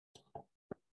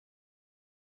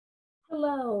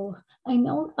Hello. I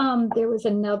know there was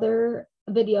another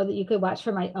video that you could watch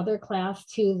for my other class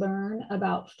to learn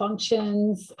about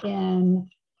functions and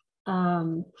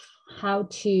um, how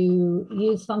to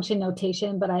use function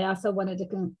notation, but I also wanted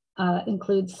to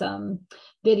include some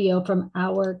video from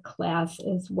our class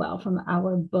as well, from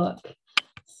our book.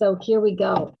 So here we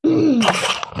go.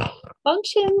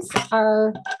 Functions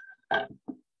are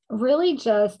really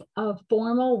just a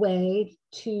formal way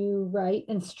to write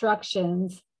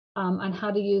instructions on how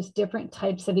to use different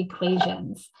types of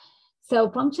equations.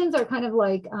 So functions are kind of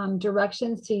like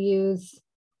directions to use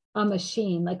a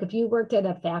machine. Like if you worked at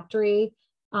a factory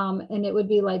and it would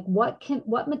be like, what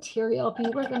material, if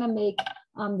you were going to make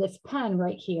this pen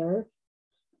right here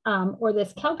or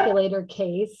this calculator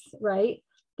case, right?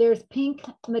 There's pink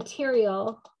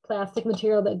material, plastic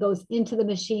material that goes into the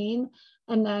machine,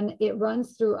 and then it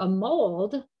runs through a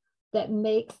mold that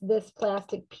makes this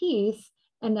plastic piece,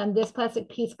 and then this plastic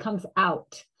piece comes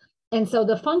out. And so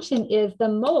the function is the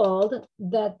mold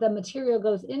that the material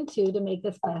goes into to make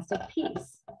this plastic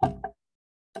piece.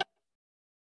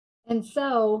 And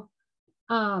so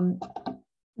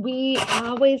we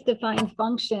always define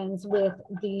functions with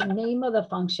the name of the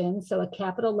function, so a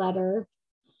capital letter.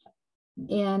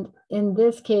 And in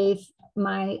this case,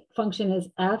 my function is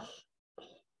f,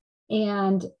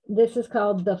 and this is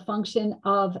called the function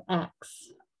of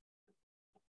x.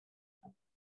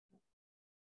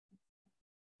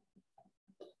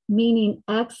 Meaning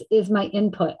x is my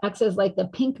input. X is like the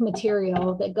pink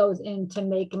material that goes in to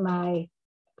make my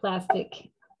plastic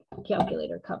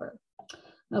calculator cover.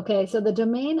 Okay, so the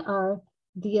domain are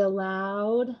the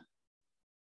allowed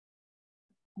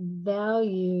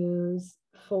values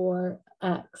for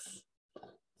x.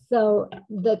 So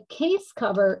the case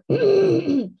cover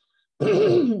may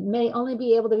only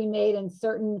be able to be made in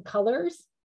certain colors.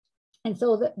 And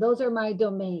so those are my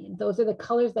domain. Those are the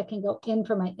colors that can go in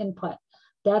for my input.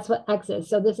 That's what x is.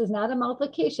 So this is not a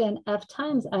multiplication, f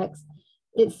times x.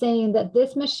 It's saying that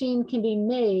this machine can be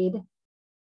made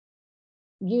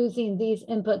using these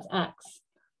inputs x.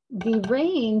 The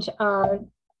range are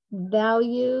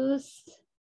values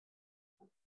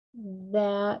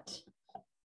that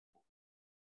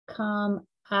come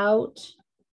out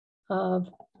of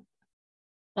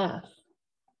f,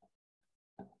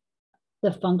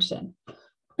 the function.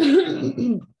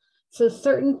 So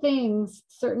certain things,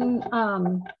 certain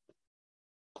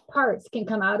parts can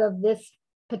come out of this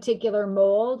particular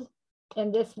mold,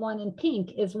 and this one in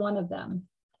pink is one of them.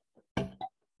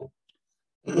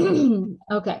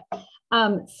 Okay,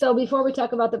 so before we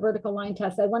talk about the vertical line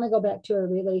test, I want to go back to a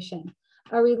relation.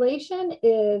 A relation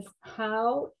is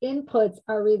how inputs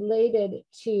are related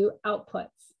to outputs.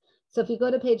 So if you go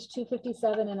to page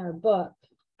 257 in our book,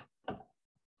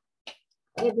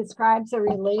 it describes a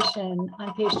relation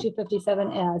on page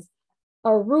 257 as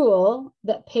a rule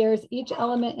that pairs each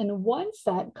element in one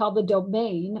set called the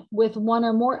domain with one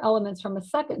or more elements from a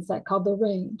second set called the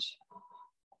range.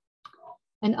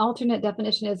 An alternate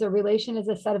definition is a relation is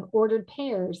a set of ordered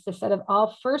pairs. The set of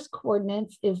all first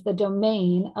coordinates is the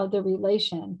domain of the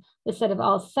relation. The set of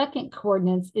all second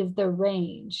coordinates is the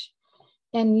range.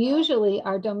 And usually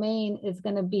our domain is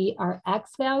going to be our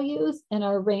x values and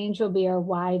our range will be our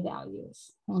y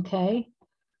values, okay?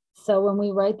 So when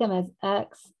we write them as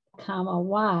x comma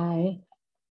y,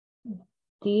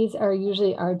 these are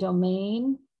usually our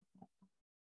domain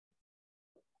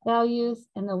values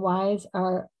and the y's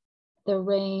are the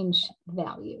range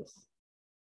values.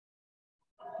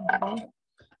 Okay,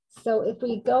 so if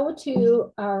we go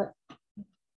to our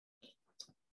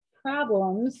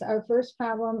problems, our first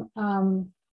problem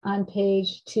on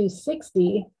page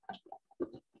 260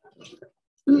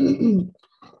 is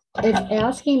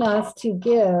asking us to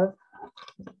give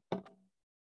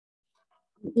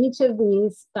each of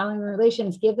these following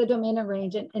relations, give the domain a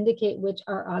range and indicate which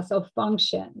are also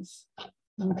functions.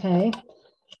 Okay,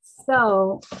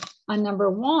 so on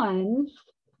number one,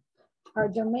 our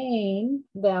domain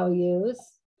values,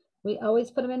 we always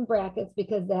put them in brackets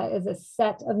because that is a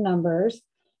set of numbers.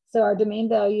 So our domain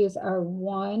values are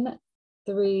 1,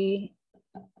 3,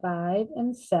 5,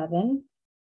 and 7.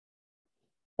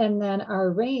 And then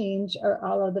our range are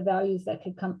all of the values that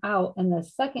could come out in the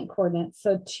second coordinate.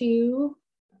 So 2,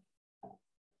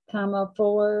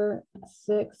 4,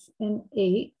 6, and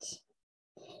 8.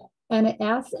 And it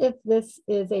asks if this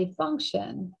is a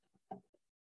function.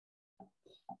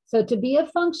 So to be a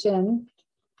function,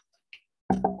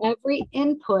 every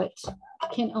input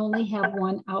can only have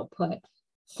one output.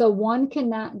 So 1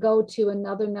 cannot go to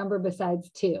another number besides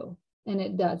 2, and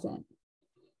it doesn't.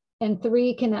 And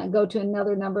 3 cannot go to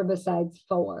another number besides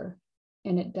 4,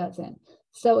 and it doesn't.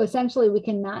 So essentially, we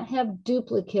cannot have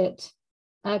duplicate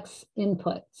X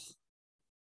inputs.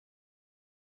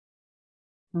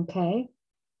 Okay,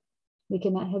 we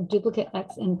cannot have duplicate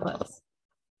X inputs.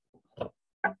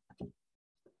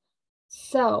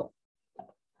 So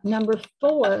number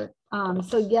 4,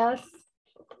 so yes,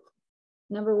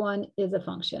 number 1 is a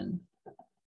function.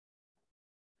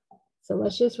 So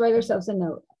let's just write ourselves a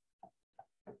note.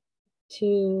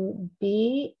 To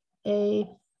be a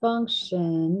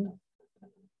function,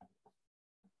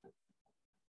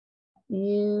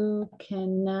 you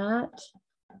cannot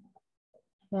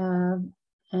have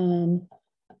an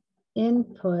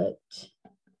input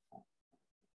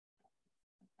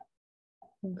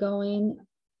going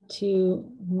to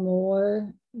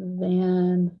more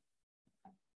than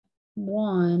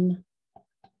one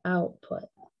output.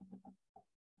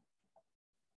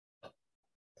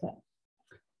 Okay,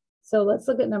 so let's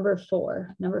look at number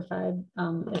 4. Number 5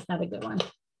 is not a good one.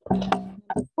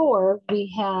 Number 4,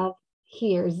 we have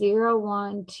here 0,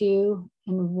 1, 2,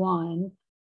 and 1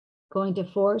 going to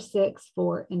 4, 6,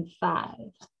 4, and 5.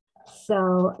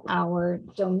 So our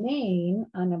domain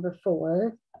on number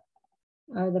 4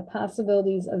 are the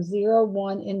possibilities of 0,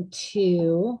 1, and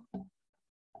 2.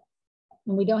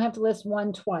 And we don't have to list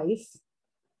 1 twice.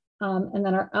 And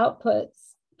then our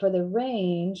outputs for the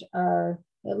range are,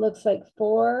 it looks like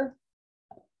 4,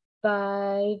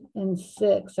 5, and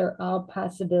 6 are all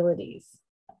possibilities.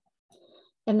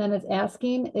 And then it's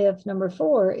asking if number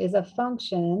 4 is a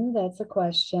function. That's a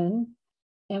question.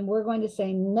 And we're going to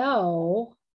say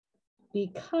no,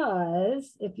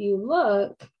 because if you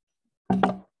look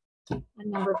at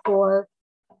number 4,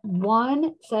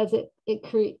 1 says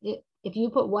if you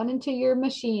put 1 into your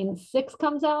machine, 6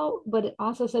 comes out, but it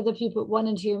also says if you put 1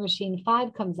 into your machine,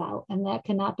 5 comes out, and that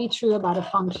cannot be true about a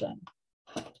function.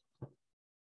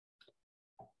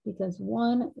 Because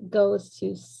 1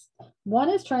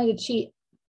 is trying to cheat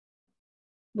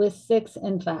with 6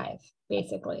 and 5,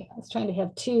 basically. It's trying to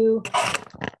have two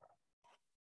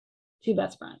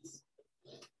best friends.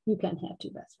 You can have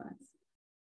 2 best friends.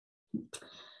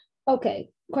 Okay,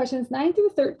 questions 9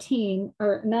 through 13,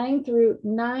 or 9,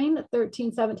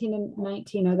 13, 17, and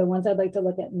 19 are the ones I'd like to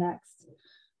look at next.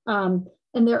 And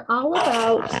they're all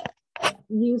about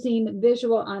using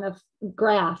visual on a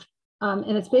graph.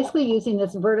 And it's basically using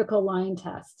this vertical line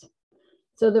test.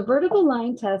 So the vertical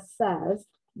line test says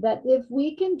that if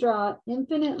we can draw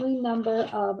infinitely number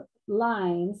of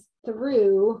lines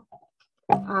through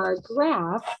our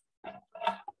graph,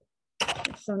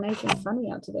 it's so nice and sunny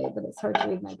out today, but it's hard to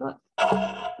read my book.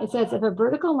 It says if a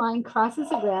vertical line crosses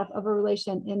a graph of a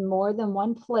relation in more than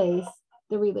one place,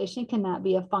 the relation cannot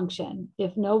be a function.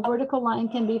 If no vertical line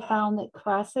can be found that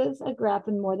crosses a graph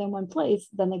in more than one place,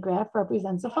 then the graph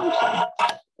represents a function.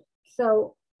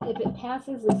 So if it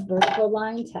passes this vertical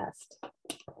line test.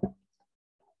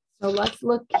 So let's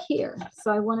look here.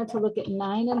 So I wanted to look at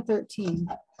 9 and 13.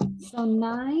 So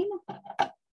 9,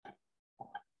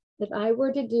 if I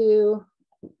were to do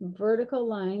vertical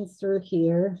lines through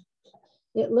here,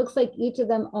 it looks like each of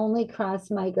them only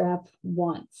cross my graph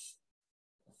once.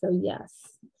 So yes,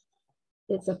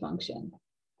 it's a function.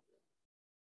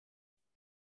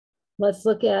 Let's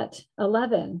look at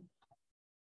 11.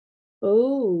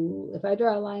 Oh, if I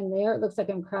draw a line there, it looks like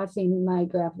I'm crossing my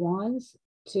graph once,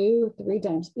 2, 3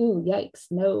 times. Ooh,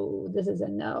 yikes. No, this is a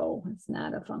no. It's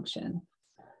not a function.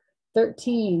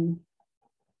 13.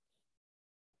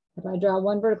 If I draw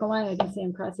one vertical line, I can see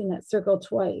I'm crossing that circle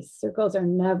twice. Circles are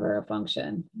never a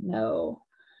function. No.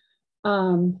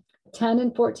 10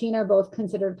 and 14 are both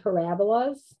considered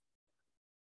parabolas.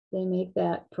 They make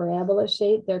that parabola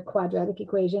shape. They're quadratic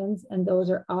equations, and those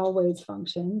are always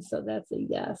functions. So that's a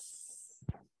yes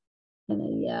and a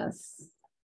yes.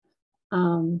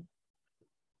 And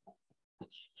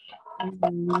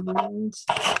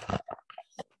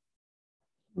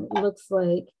it looks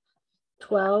like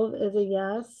 12 is a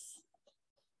yes.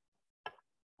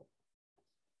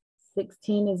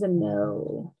 16 is a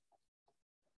no.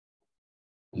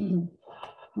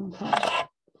 Okay.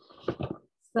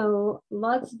 So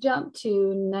let's jump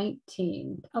to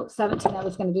 19. Oh, 17. I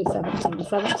was going to do 17.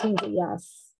 17 is a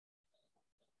yes.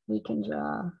 We can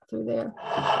draw through there.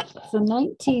 So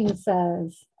 19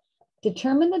 says,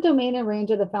 determine the domain and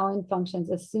range of the following functions.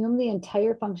 Assume the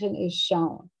entire function is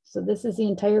shown. So this is the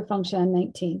entire function on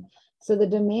 19. So the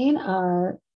domain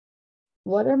are,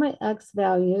 what are my X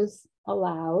values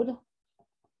allowed?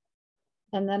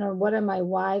 And then what are my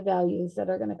Y values that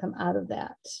are going to come out of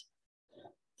that?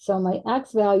 So my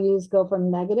X values go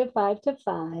from -5 to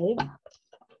 5.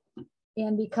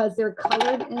 And because they're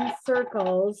colored in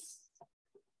circles,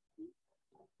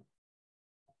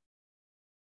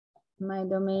 my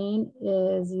domain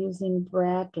is using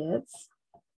brackets.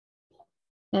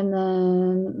 And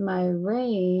then my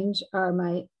range are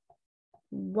my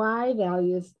Y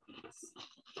values,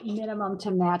 minimum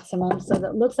to maximum. So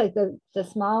that looks like the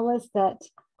smallest that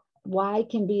Y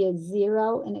can be is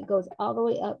 0, and it goes all the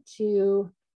way up to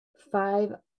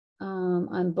 5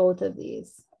 on both of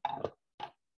these.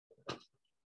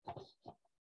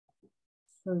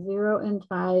 So 0 and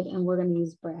 5, and we're going to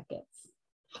use brackets.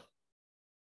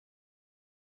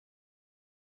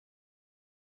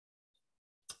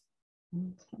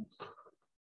 Okay.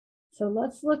 So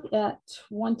let's look at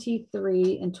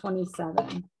 23 and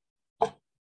 27.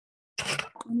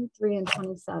 23 and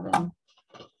 27.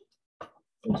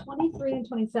 In 23 and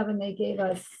 27, they gave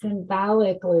us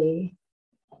symbolically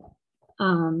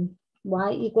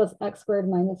y equals x squared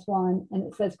minus 1. And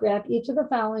it says graph each of the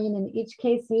following. In each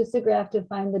case, use the graph to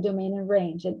find the domain and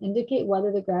range and indicate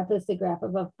whether the graph is the graph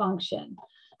of a function.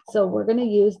 So we're going to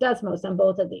use Desmos on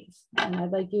both of these. And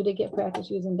I'd like you to get practice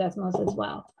using Desmos as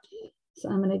well. So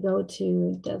I'm going to go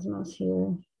to Desmos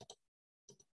here.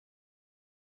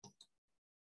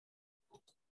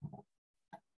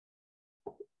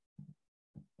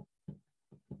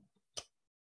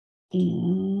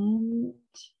 And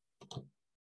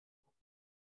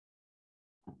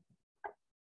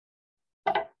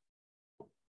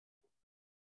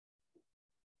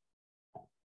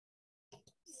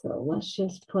so let's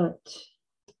just put,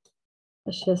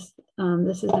 this is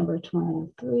number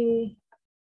 23.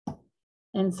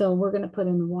 And so we're going to put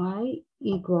in y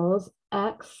equals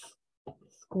x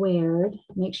squared.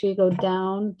 Make sure you go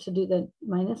down to do the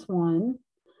minus 1.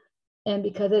 And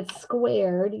because it's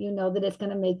squared, you know that it's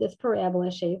going to make this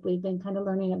parabola shape. We've been kind of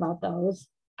learning about those.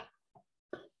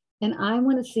 And I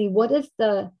want to see what is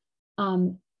the,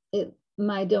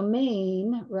 my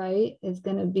domain, right, is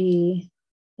going to be,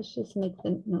 let's just make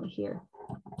the note here.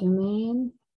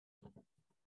 Domain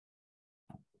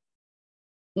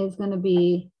is going to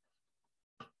be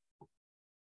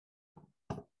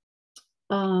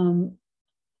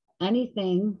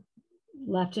anything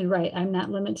left and right. I'm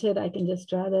not limited. I can just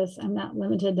draw this. I'm not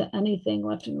limited to anything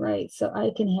left and right. So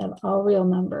I can have all real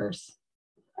numbers.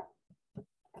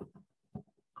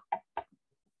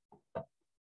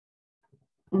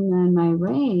 And then my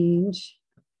range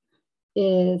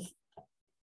is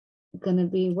going to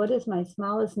be, what is my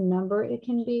smallest number it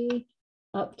can be,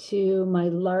 up to my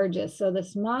largest. So the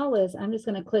smallest, I'm just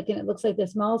going to click, and it looks like the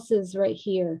smallest is right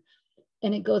here.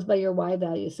 And it goes by your Y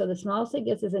value. So the smallest it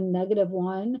gets is a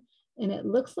 -1. And it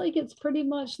looks like it's pretty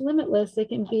much limitless. It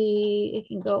can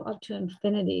go up to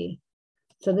infinity.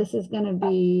 So this is going to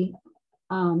be,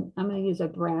 I'm going to use a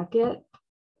bracket.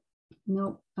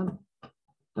 Nope,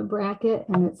 a bracket,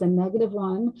 and it's a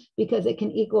 -1 because it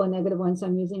can equal a -1. So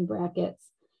I'm using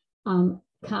brackets,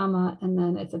 comma, and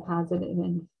then it's a positive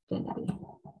infinity.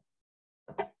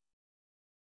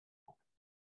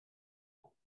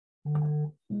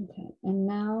 Okay, and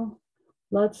now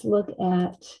let's look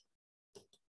at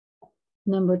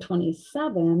number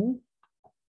 27.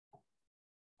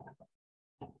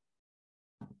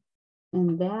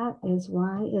 And that is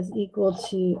y is equal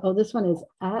to, oh, this one is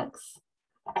x.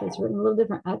 So it's written a little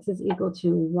different. X is equal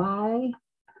to y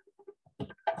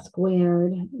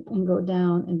squared, and go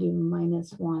down and do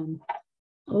 -1.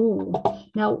 Oh,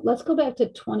 now let's go back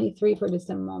to 23 for just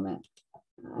a moment.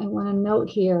 I want to note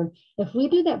here, if we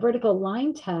do that vertical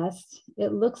line test,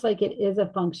 it looks like it is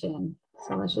a function.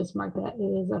 So let's just mark that it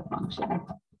is a function.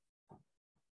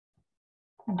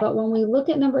 But when we look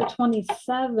at number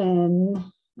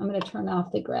 27, I'm going to turn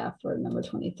off the graph for number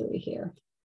 23 here.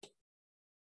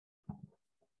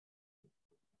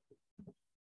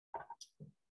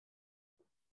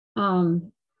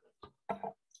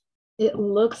 It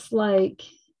looks like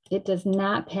it does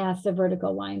not pass the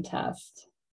vertical line test.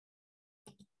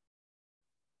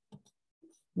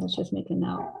 Let's just make a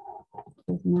note.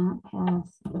 Does not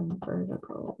pass the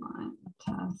vertical line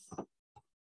test.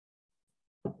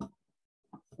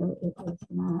 So it is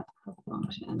not a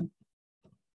function.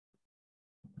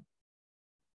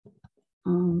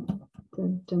 The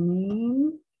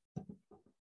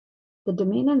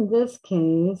domain in this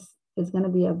case is going to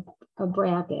be a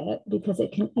bracket because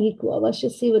it can equal. Let's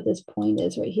just see what this point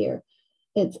is right here.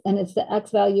 It's the x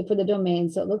value for the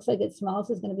domain. So it looks like its smallest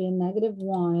is going to be a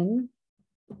 -1,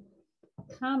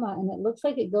 comma, and it looks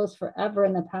like it goes forever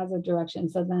in the positive direction.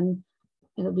 So then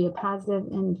it'll be a positive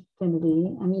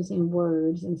infinity. I'm using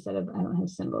words instead of, I don't have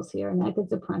symbols here, and that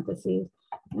gets a parentheses.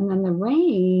 And then the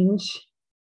range,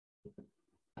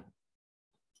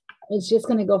 it's just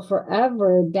going to go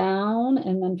forever down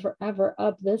and then forever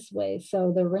up this way.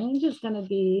 So the range is going to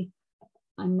be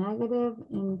a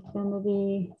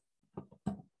 -infinity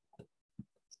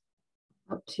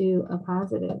up to a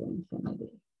positive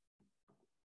infinity.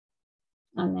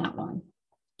 on that one.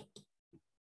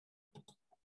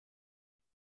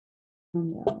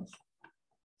 On those.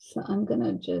 So I'm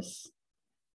gonna just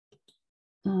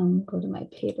go to my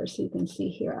paper so you can see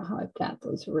here how I've got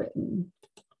those written.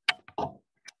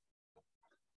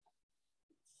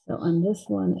 So on this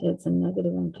one, it's a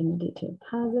negative infinity to a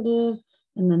positive.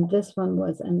 And then this one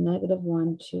was a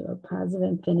 -1 to a positive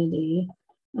infinity.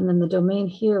 And then the domain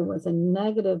here was a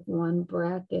 -1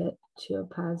 bracket to a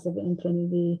positive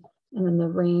infinity. And then the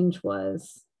range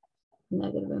was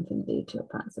negative infinity to a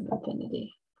positive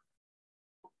infinity.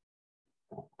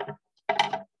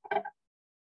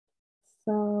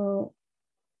 So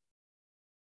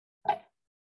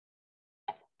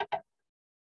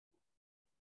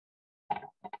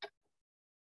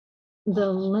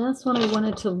the last one I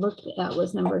wanted to look at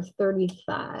was number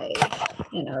 35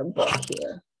 in our book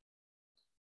here.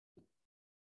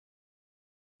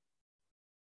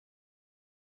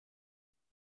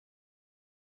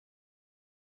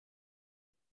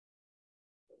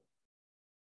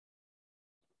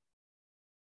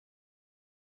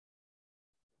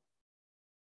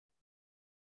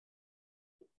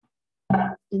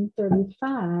 In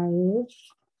 35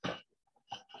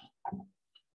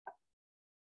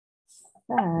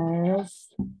 says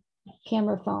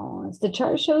camera phones. The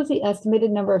chart shows the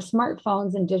estimated number of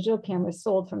smartphones and digital cameras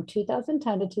sold from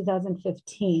 2010 to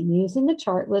 2015. Using the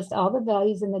chart, list all the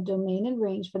values in the domain and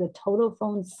range for the total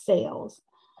phone sales.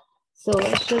 So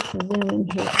let's just zoom in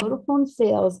here. Total phone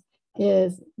sales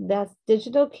that's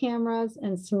digital cameras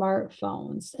and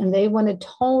smartphones, and they wanted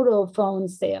total phone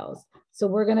sales. So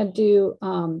we're gonna do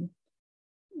the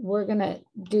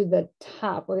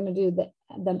top. We're gonna do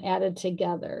them added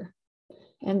together.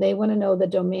 And they want to know the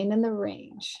domain and the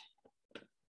range.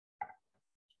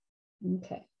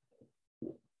 Okay.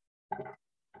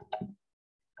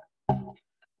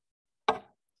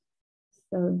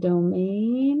 So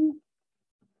domain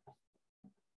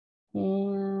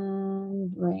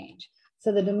and range.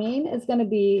 So the domain is going to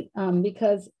be,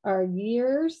 because our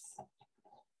years,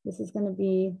 this is going to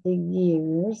be the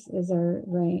years is our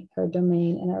range, our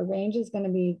domain, and our range is going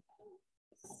to be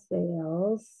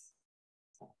sales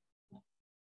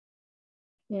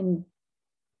in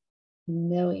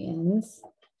millions.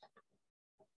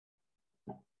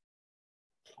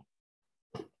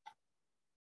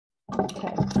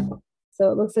 Okay,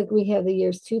 so it looks like we have the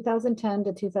years 2010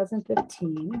 to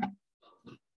 2015.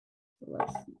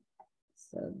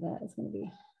 So that is going to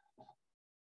be,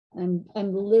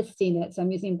 I'm listing it, so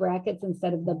I'm using brackets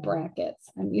instead of the brackets.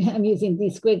 I'm using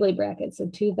these squiggly brackets. So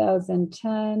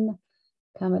 2010,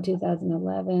 comma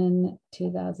 2011,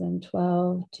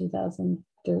 2012,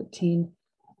 2013,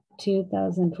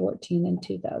 2014, and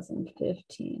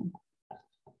 2015.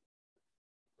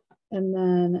 And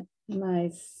then my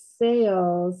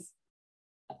sales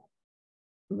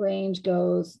range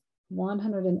goes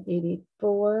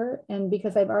 184. And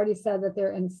because I've already said that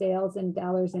they're in sales in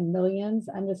dollars and millions,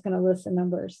 I'm just going to list the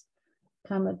numbers,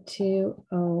 comma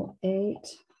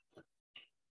 208,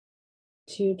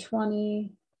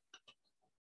 220,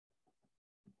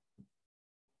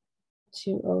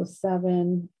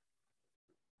 207,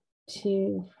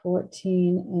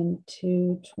 214, and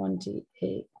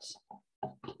 228.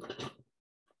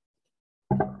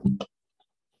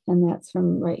 And that's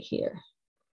from right here.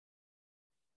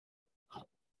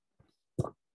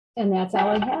 And that's all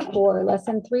I have for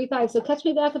lesson 3.5. So catch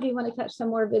me back if you want to catch some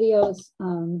more videos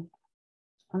on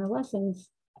our lessons.